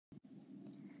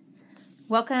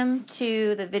Welcome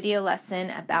to the video lesson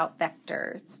about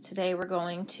vectors. Today we're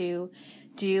going to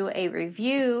do a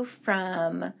review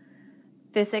from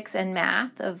physics and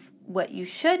math of what you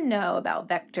should know about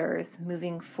vectors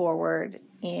moving forward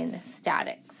in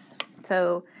statics.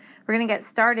 So we're going to get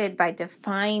started by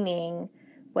defining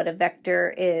what a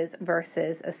vector is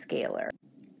versus a scalar.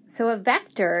 So a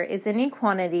vector is any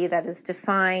quantity that is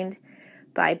defined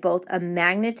by both a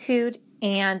magnitude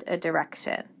and a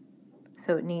direction.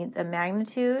 So it needs a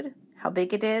magnitude, how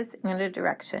big it is, and a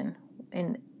direction,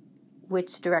 in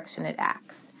which direction it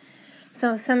acts.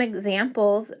 So some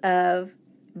examples of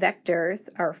vectors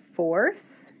are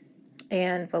force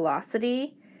and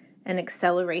velocity and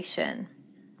acceleration.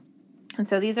 And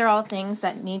so these are all things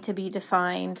that need to be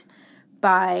defined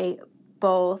by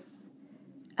both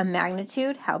a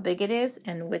magnitude, how big it is,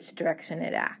 and which direction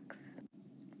it acts.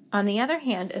 On the other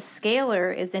hand, a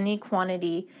scalar is any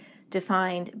quantity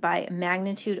defined by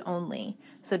magnitude only,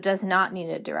 so it does not need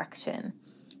a direction.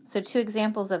 So two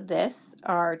examples of this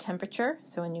are temperature,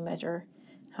 so when you measure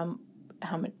how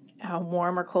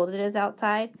warm or cold it is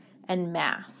outside, and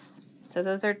mass. So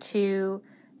those are the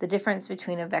difference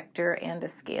between a vector and a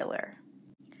scalar.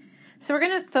 So we're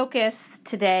going to focus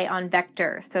today on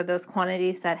vectors, so those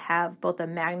quantities that have both a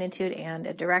magnitude and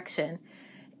a direction,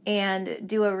 and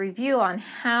do a review on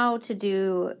how to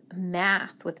do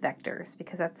math with vectors,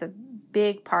 because that's a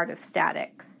big part of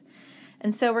statics.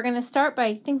 And so we're going to start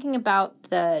by thinking about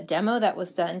the demo that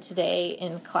was done today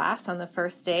in class on the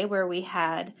first day, where we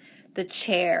had the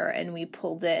chair and we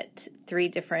pulled it 3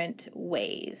 different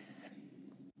ways.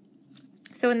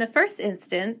 So in the first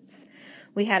instance,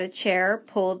 we had a chair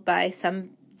pulled by some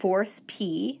force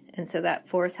P, and so that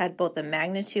force had both a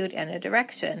magnitude and a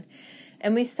direction.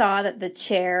 And we saw that the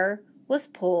chair was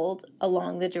pulled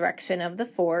along the direction of the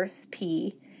force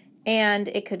P, and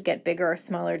it could get bigger or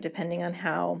smaller depending on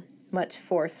how much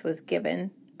force was given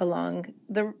along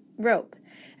the rope.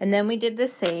 And then we did the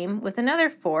same with another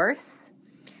force,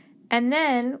 and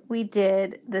then we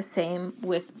did the same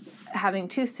with having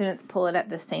 2 students pull it at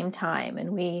the same time.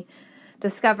 And we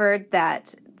discovered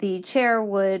that the chair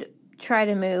would try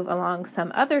to move along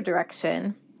some other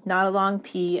direction, not along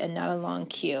P and not along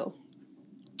Q.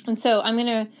 And so I'm going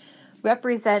to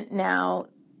represent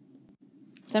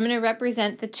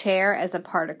the chair as a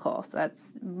particle. So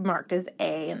that's marked as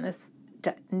A in this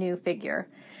new figure.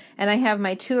 And I have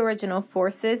my 2 original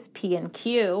forces, P and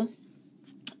Q.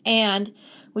 And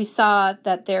we saw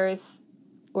that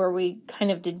we kind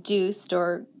of deduced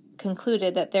or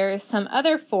concluded that there is some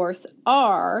other force,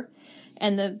 R,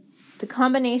 and the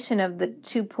combination of the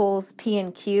 2 pulls, P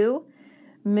and Q,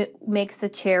 makes the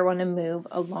chair want to move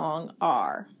along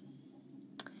R.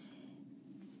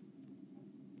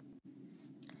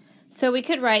 So we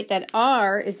could write that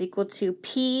R is equal to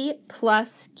P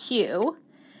plus Q,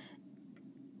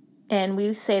 and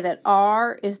we say that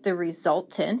R is the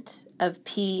resultant of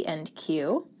P and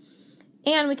Q.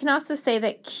 And we can also say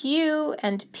that Q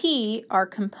and P are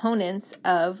components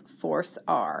of force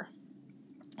R.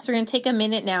 So we're going to take a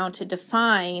minute now to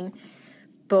define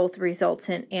both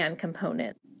resultant and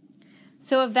component.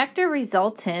 So a vector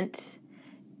resultant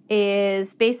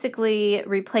is basically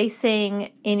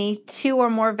replacing any 2 or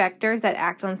more vectors that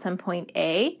act on some point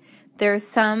A. There's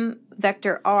some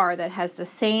vector R that has the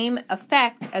same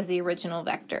effect as the original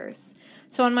vectors.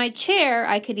 So on my chair,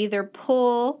 I could either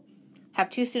have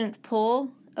 2 students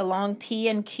pull along P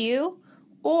and Q,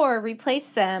 or replace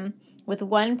them with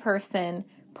 1 person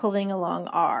pulling along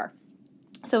R.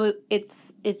 So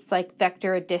it's like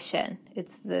vector addition.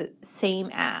 It's the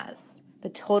same as. The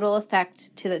total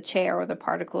effect to the chair or the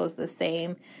particle is the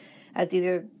same as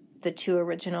either the 2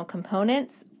 original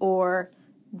components or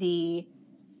the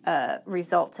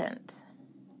resultant.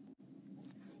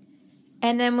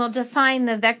 And then we'll define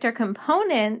the vector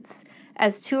components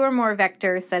as 2 or more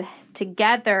vectors that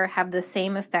together have the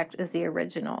same effect as the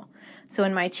original. So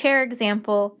in my chair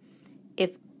example,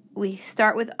 if we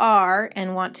start with R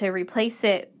and want to replace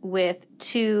it with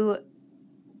 2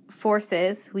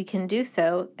 forces, we can do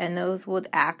so, and those would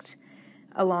act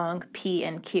along P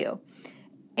and Q.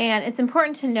 And it's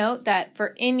important to note that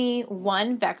for any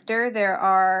one vector, there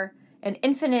are an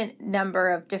infinite number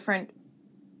of different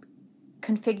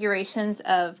configurations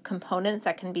of components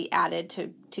that can be added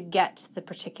to get the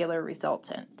particular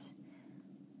resultant.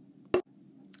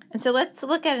 And so let's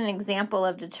look at an example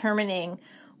of determining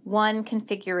one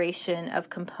configuration of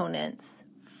components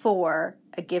for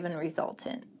a given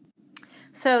resultant.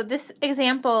 So this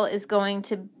example is going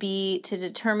to be to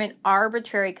determine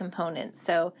arbitrary components.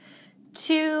 So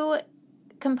 2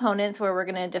 components where we're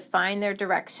going to define their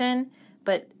direction,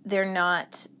 but they're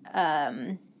not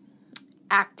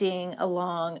acting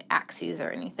along axes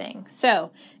or anything.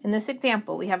 So in this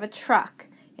example, we have a truck,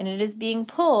 and it is being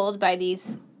pulled by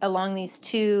along these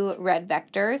two red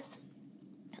vectors,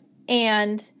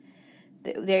 and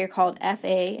they're called FA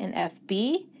and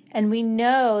FB, and we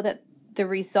know that the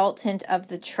resultant of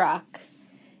the truck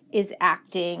is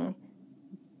acting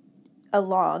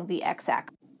along the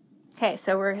x-axis. Okay,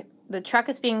 so the truck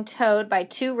is being towed by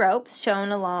two ropes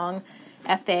shown along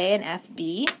FA and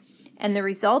FB, and the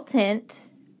resultant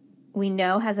we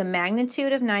know has a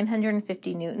magnitude of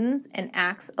 950 newtons and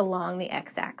acts along the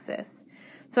x-axis.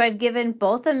 So I've given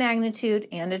both a magnitude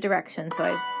and a direction, so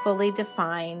I've fully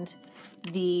defined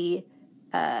the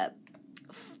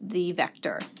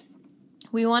vector.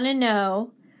 We want to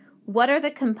know what are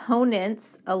the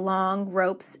components along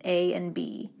ropes A and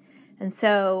B. And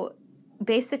so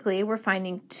basically we're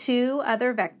finding two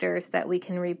other vectors that we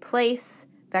can replace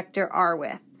vector R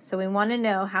with. So we want to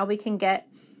know how we can get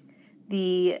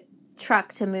the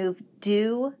truck to move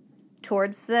due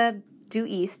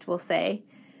east, we'll say,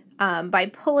 by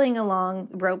pulling along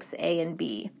ropes A and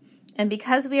B. And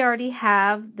because we already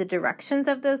have the directions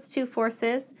of those two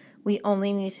forces, we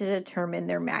only need to determine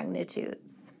their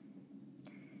magnitudes.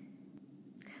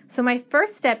 So my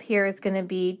first step here is going to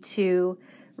be to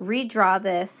redraw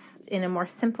this in a more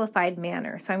simplified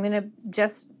manner. So I'm going to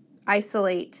just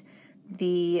isolate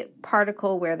the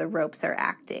particle where the ropes are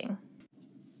acting.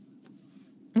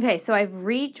 Okay, so I've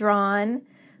redrawn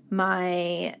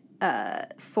my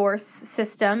force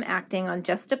system acting on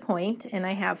just a point, and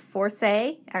I have force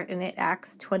A, and it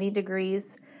acts 20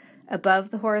 degrees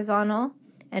above the horizontal,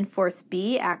 and force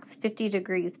B acts 50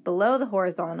 degrees below the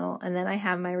horizontal, and then I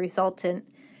have my resultant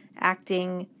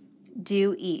acting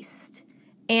due east.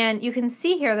 And you can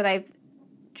see here that I've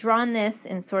drawn this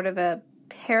in sort of a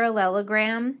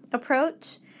parallelogram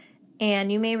approach,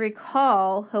 and you may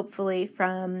recall, hopefully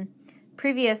from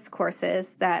previous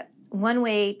courses, that one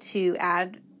way to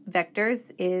add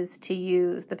vectors is to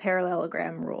use the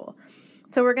parallelogram rule.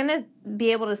 So we're going to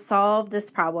be able to solve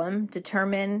this problem,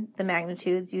 determine the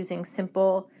magnitudes using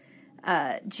simple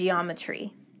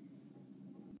geometry.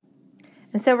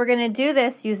 And so we're going to do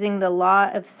this using the law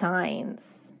of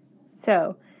sines.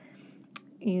 So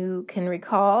you can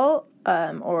recall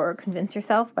or convince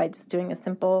yourself by just doing a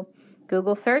simple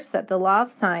Google search that the law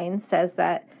of sines says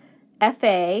that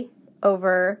FA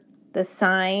over the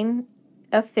sine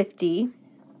of 50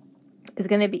 is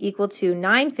going to be equal to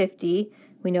 950,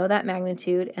 we know that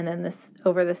magnitude, and then this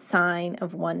over the sine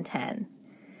of 110.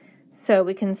 So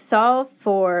we can solve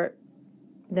for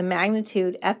the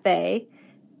magnitude FA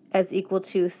as equal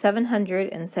to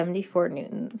 774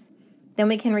 newtons. Then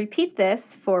we can repeat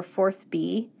this for force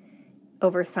B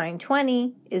over sine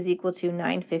 20 is equal to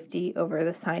 950 over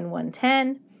the sine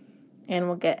 110, and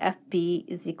we'll get FB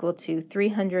is equal to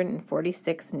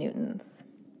 346 newtons.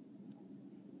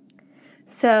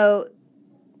 So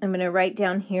I'm going to write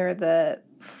down here the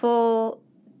full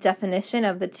definition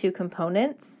of the two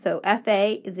components. So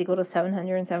FA is equal to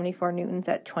 774 newtons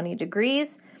at 20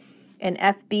 degrees, and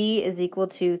FB is equal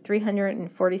to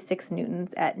 346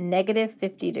 newtons at negative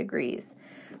 50 degrees.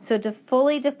 So to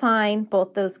fully define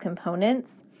both those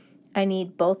components, I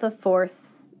need both a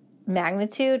force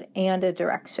magnitude and a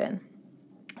direction.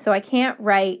 So I can't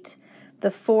write the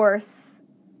force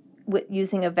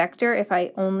using a vector if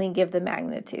I only give the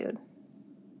magnitude.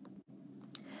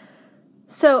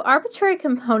 So arbitrary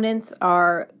components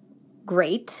are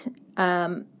great,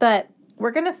 but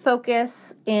we're going to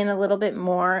focus in a little bit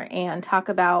more and talk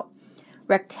about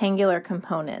rectangular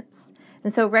components.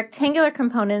 And so rectangular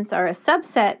components are a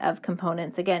subset of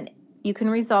components. Again, you can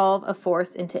resolve a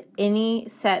force into any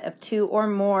set of two or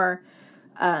more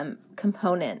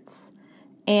components.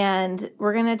 And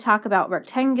we're going to talk about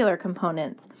rectangular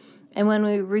components. And when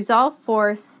we resolve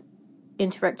force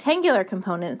into rectangular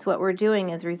components, what we're doing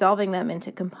is resolving them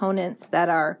into components that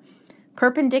are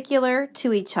perpendicular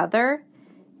to each other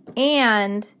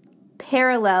and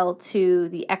parallel to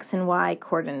the x and y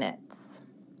coordinates.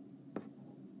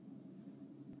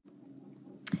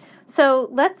 So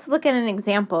let's look at an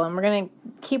example, and we're going to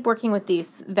keep working with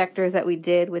these vectors that we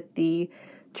did with the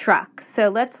truck. So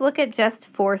let's look at just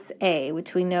force A,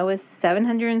 which we know is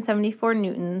 774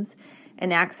 newtons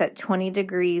and acts at 20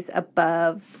 degrees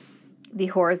above the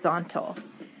horizontal.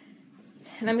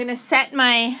 And I'm going to set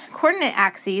my coordinate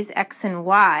axes, x and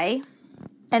y,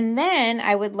 and then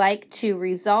I would like to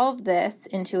resolve this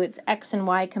into its x and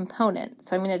y component.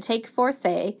 So I'm going to take force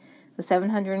A, the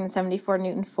 774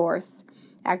 Newton force,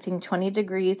 acting 20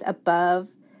 degrees above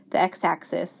the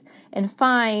x-axis, and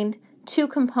find two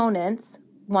components.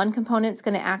 One component is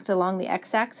going to act along the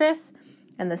x-axis,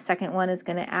 and the second one is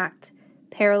going to act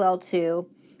parallel to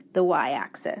the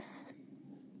y-axis.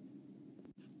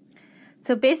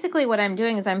 So basically what I'm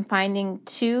doing is I'm finding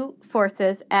two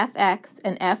forces, Fx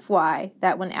and Fy,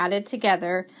 that when added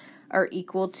together are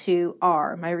equal to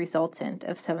R, my resultant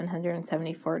of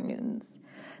 774 newtons.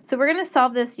 So we're going to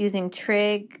solve this using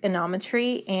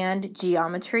trigonometry and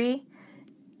geometry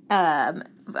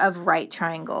of right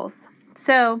triangles.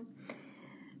 So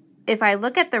if I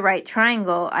look at the right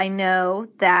triangle, I know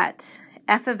that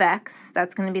f of x,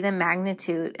 that's going to be the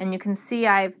magnitude, and you can see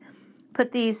I've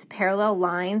put these parallel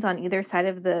lines on either side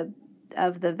of the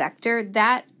vector.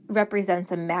 That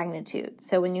represents a magnitude.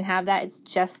 So when you have that, it's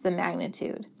just the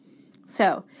magnitude.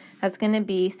 So that's going to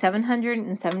be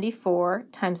 774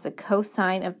 times the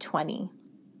cosine of 20,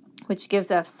 which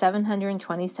gives us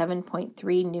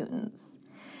 727.3 newtons.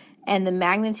 And the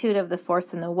magnitude of the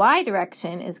force in the y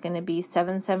direction is going to be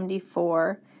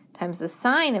 774 times the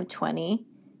sine of 20,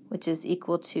 which is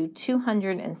equal to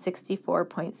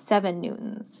 264.7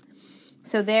 newtons.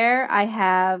 So there I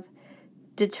have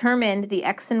determined the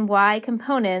x and y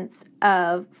components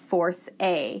of force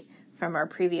A from our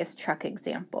previous truck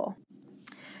example.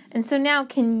 And so now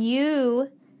can you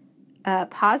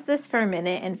pause this for a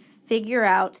minute and figure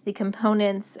out the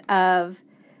components of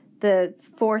the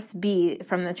force B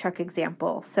from the truck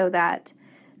example, so that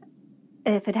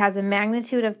if it has a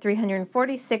magnitude of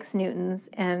 346 newtons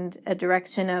and a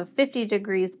direction of 50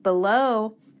 degrees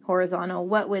below horizontal,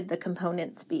 what would the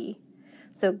components be?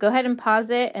 So go ahead and pause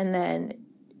it and then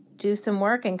do some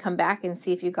work and come back and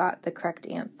see if you got the correct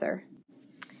answer.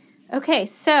 Okay,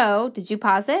 so did you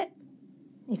pause it?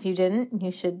 If you didn't,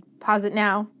 you should pause it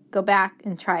now, go back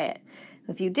and try it.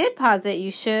 If you did pause it,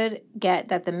 you should get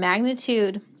that the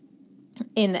magnitude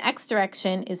in the x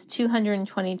direction is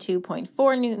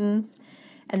 222.4 newtons,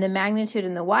 and the magnitude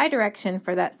in the y direction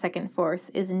for that second force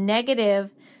is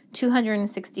negative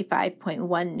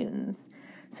 265.1 newtons.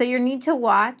 So you need to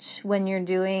watch when you're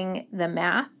doing the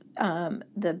math,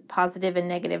 the positive and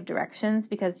negative directions,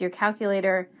 because your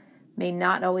calculator may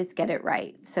not always get it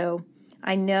right. So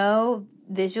I know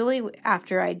visually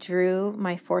after I drew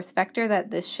my force vector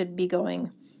that this should be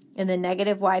going in the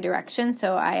negative y direction,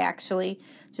 so I actually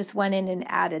just went in and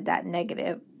added that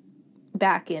negative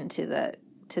back into the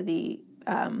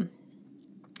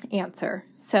answer.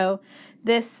 So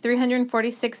this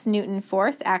 346 Newton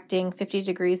force acting 50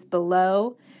 degrees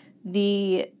below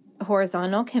the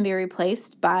horizontal can be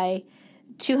replaced by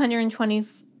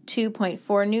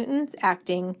 222.4 newtons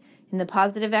acting in the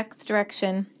positive x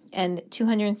direction and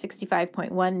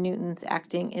 265.1 newtons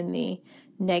acting in the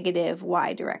negative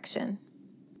y direction.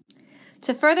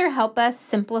 To further help us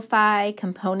simplify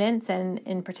components, and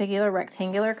in particular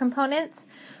rectangular components,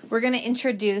 we're going to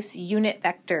introduce unit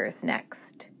vectors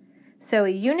next. So a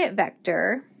unit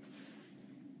vector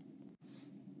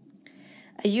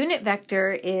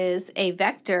is a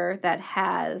vector that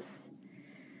has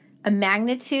a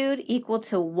magnitude equal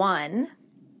to 1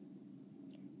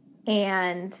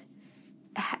 and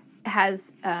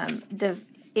has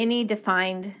any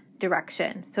defined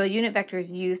direction. So a unit vector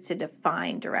is used to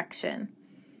define direction.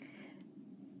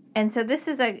 And so this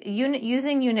is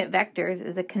using unit vectors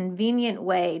is a convenient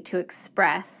way to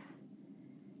express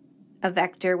a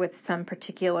vector with some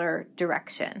particular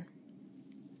direction.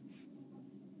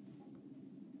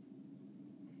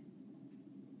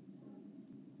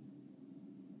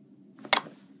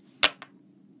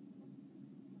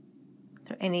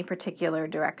 So any particular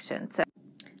direction. So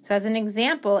as an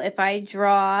example, if I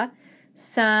draw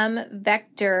some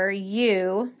vector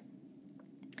u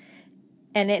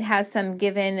and it has some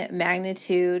given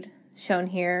magnitude shown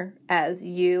here as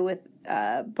u with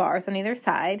bars on either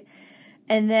side,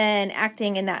 and then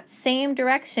acting in that same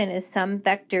direction is some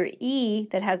vector e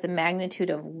that has a magnitude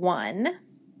of 1.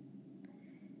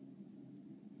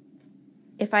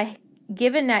 If I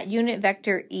given that unit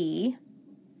vector e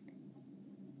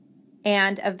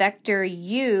and a vector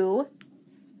u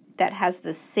that has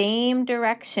the same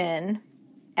direction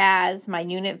as my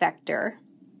unit vector,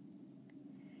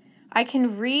 I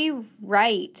can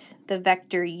rewrite the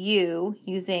vector u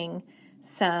using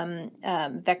some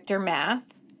vector math.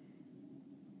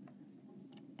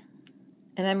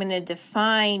 And I'm going to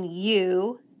define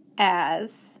u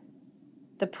as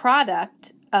the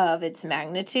product of its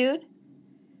magnitude.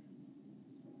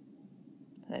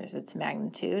 There's its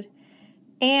magnitude.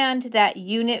 And that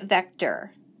unit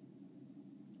vector,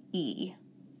 e.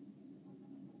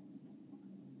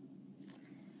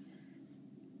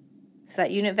 So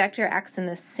that unit vector acts in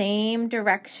the same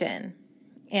direction.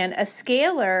 And a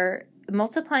scalar,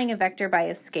 multiplying a vector by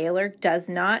a scalar does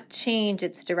not change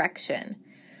its direction.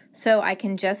 So I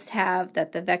can just have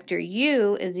that the vector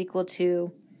u is equal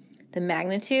to the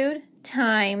magnitude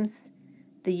times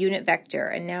the unit vector,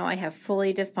 and now I have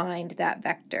fully defined that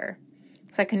vector.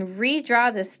 So I can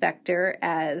redraw this vector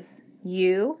as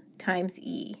u times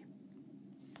e.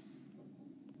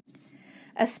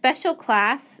 A special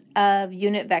class of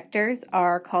unit vectors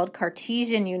are called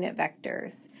Cartesian unit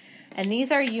vectors. And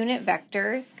these are unit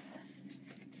vectors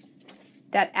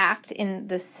that act in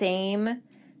the same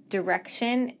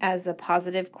direction as the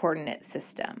positive coordinate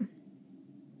system.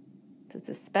 So it's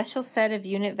a special set of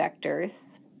unit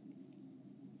vectors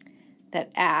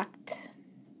that act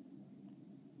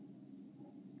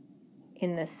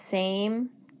in the same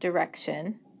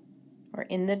direction, or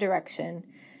in the direction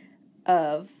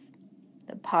of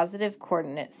the positive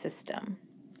coordinate system.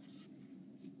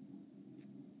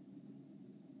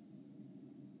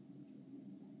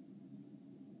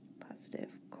 Positive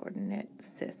coordinate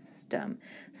system.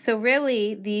 So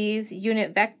really, these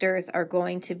unit vectors are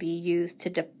going to be used to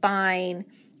define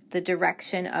the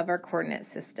direction of our coordinate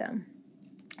system.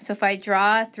 So if I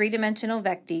draw a three-dimensional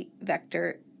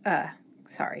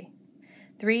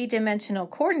three-dimensional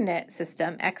coordinate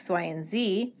system, x, y, and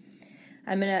z,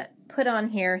 I'm going to put on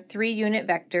here three unit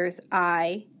vectors,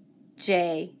 I,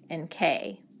 j, and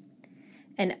k.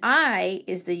 And I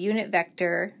is the unit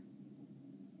vector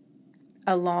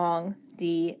along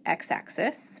the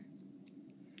x-axis.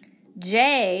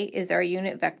 J is our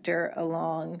unit vector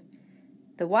along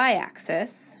the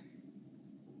y-axis.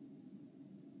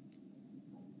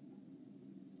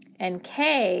 And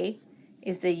k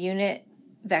is the unit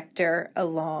vector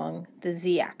along the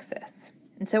z-axis.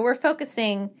 And so we're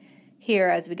focusing here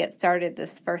as we get started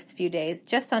this first few days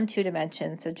just on two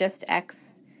dimensions, so just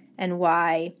x and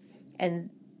y,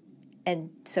 and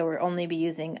so we'll only be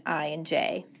using I and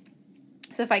j.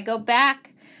 So if I go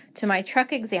back to my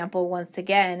truck example once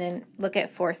again and look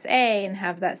at force A and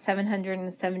have that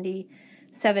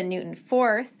 777 Newton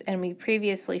force, and we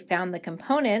previously found the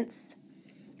components,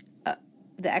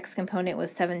 the x component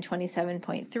was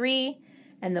 727.3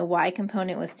 and the y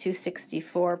component was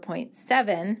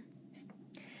 264.7,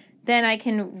 then I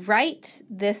can write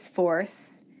this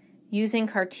force using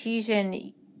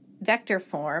Cartesian vector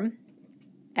form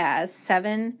as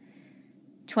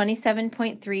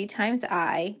 727.3 times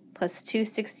I plus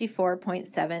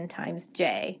 264.7 times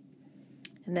j.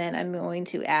 And then I'm going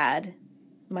to add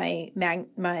my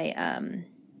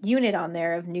unit on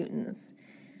there of newtons.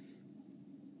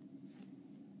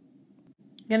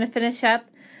 I'm going to finish up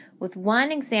with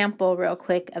one example real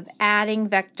quick of adding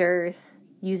vectors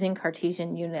using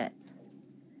Cartesian units.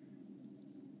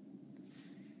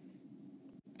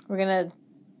 We're going to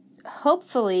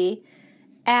hopefully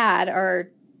add our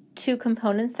two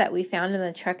components that we found in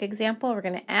the truck example. We're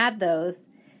going to add those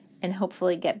and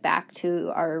hopefully get back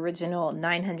to our original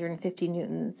 950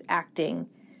 newtons acting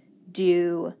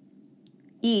due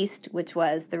east, which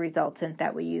was the resultant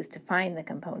that we used to find the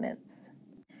components.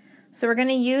 So we're going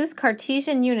to use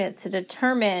Cartesian units to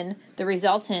determine the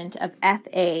resultant of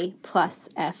FA plus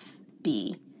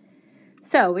FB.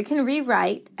 So we can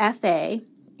rewrite FA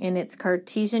in its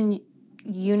Cartesian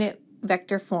unit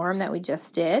vector form that we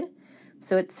just did.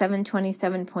 So it's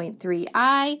 727.3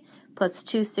 I plus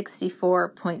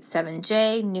 264.7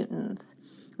 j newtons.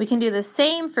 We can do the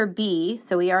same for B,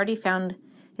 so we already found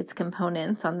its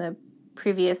components on the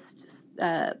previous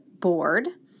board.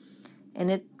 And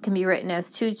it can be written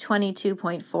as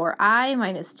 222.4 I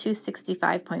minus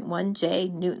 265.1 j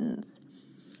newtons.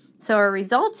 So our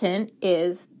resultant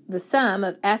is the sum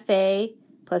of FA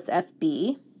plus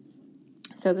FB.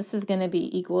 So this is going to be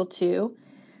equal to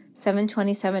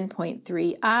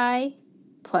 727.3 I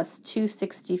plus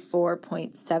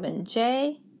 264.7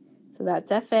 j. So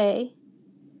that's FA.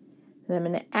 And I'm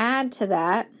going to add to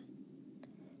that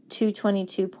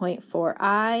 222.4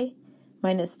 I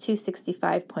minus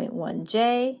 265.1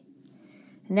 j.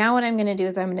 Now what I'm going to do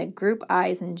is I'm going to group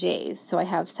i's and j's. So I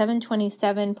have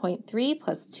 727.3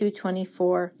 plus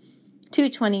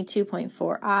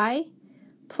 222.4 I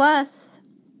plus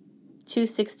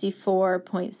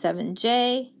 264.7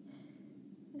 j,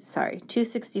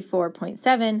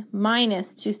 264.7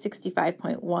 minus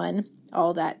 265.1,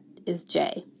 all that is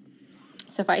j.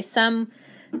 So if I sum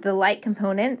the like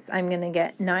components, I'm going to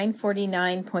get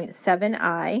 949.7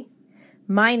 I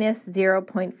minus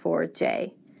 0.4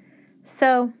 j.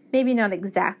 So maybe not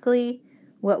exactly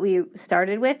what we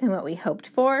started with and what we hoped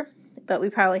for, but we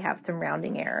probably have some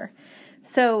rounding error.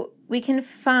 So we can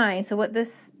find, so what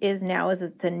this is now is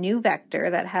it's a new vector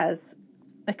that has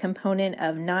a component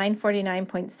of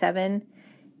 949.7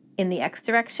 in the x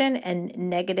direction and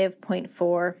negative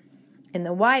 0.4 in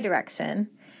the y direction.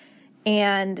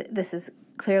 And this is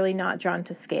clearly not drawn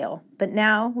to scale. But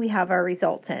now we have our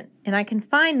resultant, and I can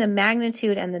find the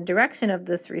magnitude and the direction of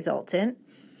this resultant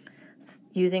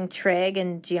using trig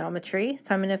and geometry.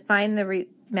 So I'm going to find the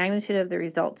magnitude of the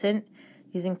resultant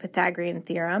using Pythagorean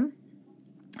theorem.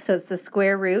 So it's the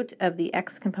square root of the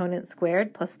x component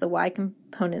squared plus the y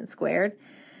component squared.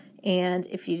 And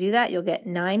if you do that, you'll get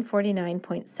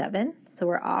 949.7. So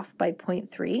we're off by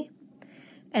 0.3.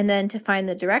 And then to find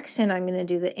the direction, I'm going to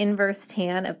do the inverse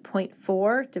tan of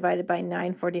 0.4 divided by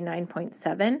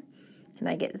 949.7. And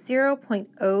I get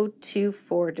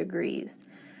 0.024 degrees.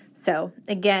 So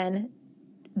again,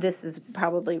 this is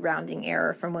probably rounding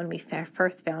error from when we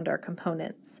first found our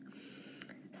components.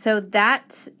 So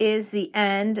that is the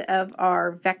end of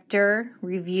our vector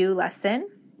review lesson.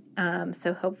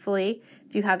 So hopefully,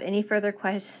 if you have any further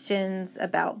questions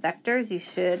about vectors, you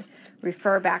should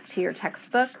refer back to your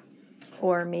textbook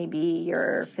or maybe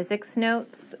your physics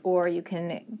notes, or you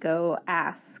can go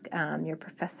ask your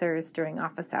professors during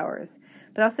office hours.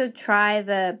 But also try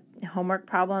the homework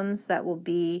problems that will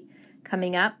be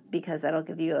coming up, because that'll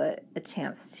give you a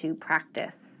chance to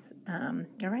practice. All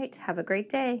right, have a great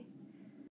day.